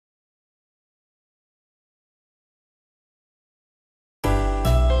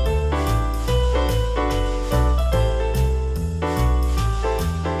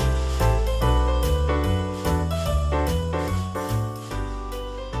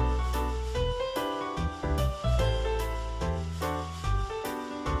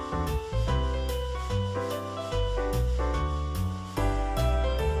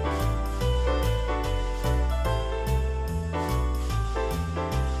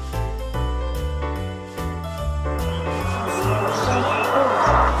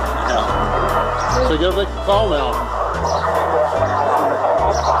So give a call now.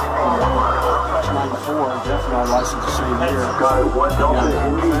 94, Jeff and I licensed the same year. It's got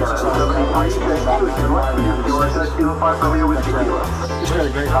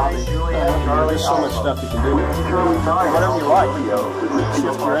a great hobby. There's so much stuff you can do. Whatever you like.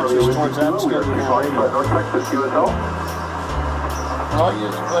 Shift your interest towards that and still do now radio. All you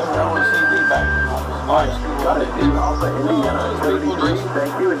used to play around with CD back. Nice. Got it. Alpha Indiana 33.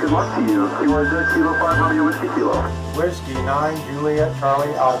 Thank you and good luck to you. You are good. Kilo 5 Romeo Whiskey Kilo. Whiskey 9 Juliet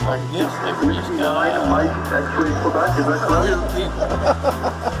Charlie Alpha. Yes, Whiskey 9 Mike X-ray Quebec. Is that correct?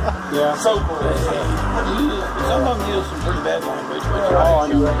 Yeah. So some of them use some pretty bad language. Oh,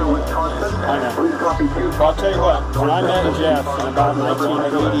 I know. Please copy 2. I'll tell you what, when I met Jeff in about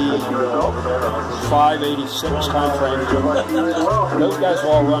 1985, 86 time frame, those guys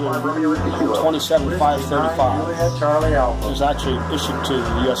were all running 27.535. It was actually issued to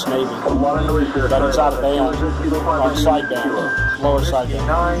the U.S. Navy, but it was out of band, on sideband, lower sideband.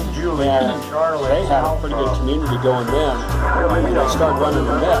 And they had a pretty good community going then, and they started running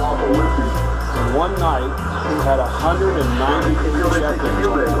the net. And one night, we had 190 people check-ins.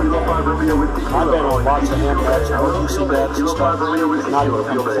 I've been on lots of ham nets, emergency nets and stuff, not even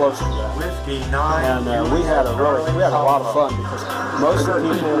come close to that. And we had a lot of fun because most of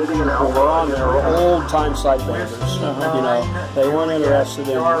the people who were on there were old-time sidebanders. You know, they weren't interested in,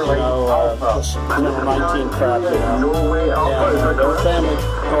 this 19 crap, And they were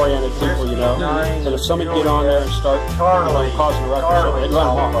family-oriented people, And if somebody get on there and start causing a ruckus, they'd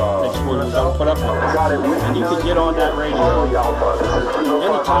run them off. They just wouldn't put up with it. And you could get on that radio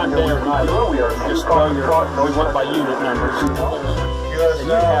anytime, day or night. Just throw we went by unit numbers. And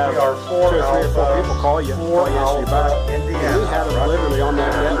you have 2 or 3 or 4 people call you answer you back. And we had them literally on that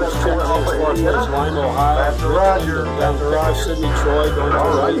net. It was checked in as far as Lima, Ohio, down to Sydney, Troy, going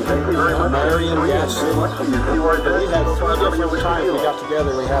to Marion, Gas City. But we had 3 different times we got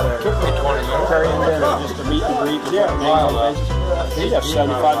together. We had a carry-in dinner, just a meet and greet. We'd have 75,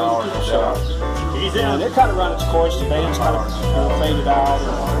 80 people show up. And it kind of run its course. The band's kind of faded out.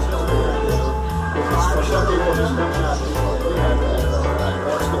 For some people, just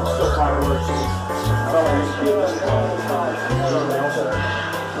still kind of works.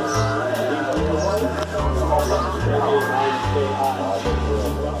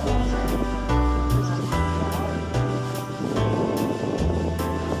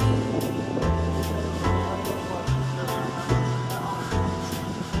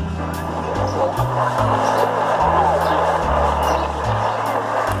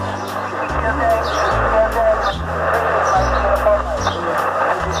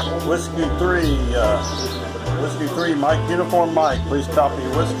 Whiskey 3 Mike, Uniform Mike, please copy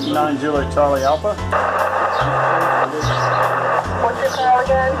Whiskey 9 Juliet Charlie Alpha. What's your call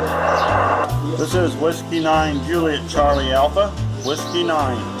again? This is Whiskey 9 Juliet Charlie Alpha. Whiskey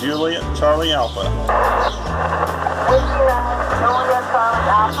 9 Juliet Charlie Alpha. Whiskey 9 Juliet Charlie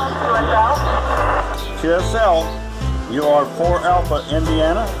Alpha, QSL, you are 4 Alpha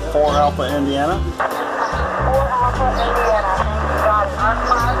Indiana. 4 Alpha Indiana. 4 Alpha Indiana. Got it. On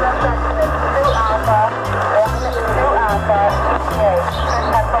 5 2 Alpha. 2 Alpha. Okay.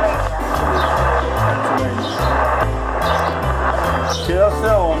 Pennsylvania.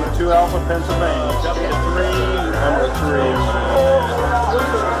 QSL on the 2 Alpha Pennsylvania. Number 3.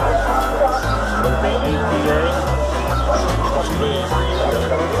 Would be EPA.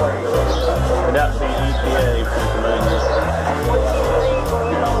 Would that be EPA Pennsylvania?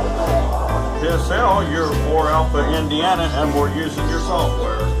 QSL, you're 4 Alpha Indiana, and we're using your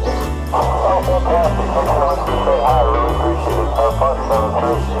software. Oh, fantastic. Thanks so much for saying hi. I really appreciate it. Have fun,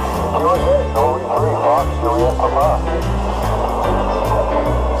 7-3. Juliet, 3 Fox, Juliet, Papa.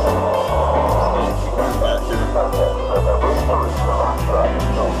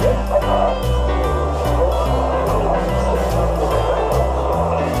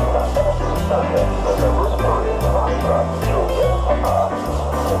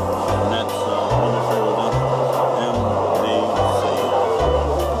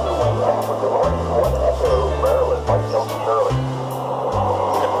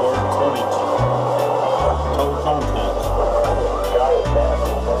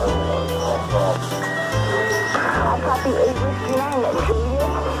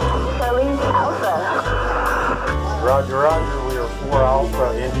 Roger, Roger. We are 4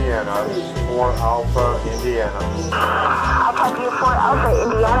 Alpha Indiana. 4 Alpha Indiana. I'll copy 4 Alpha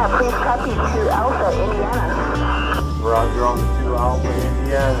Indiana. Please copy 2 Alpha Indiana. Roger on the 2 Alpha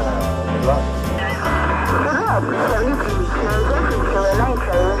Indiana. Good luck. Good luck. 70 Kilo 9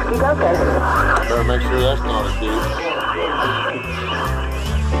 Charlie Whiskey Delta. Better make sure that's not a dude.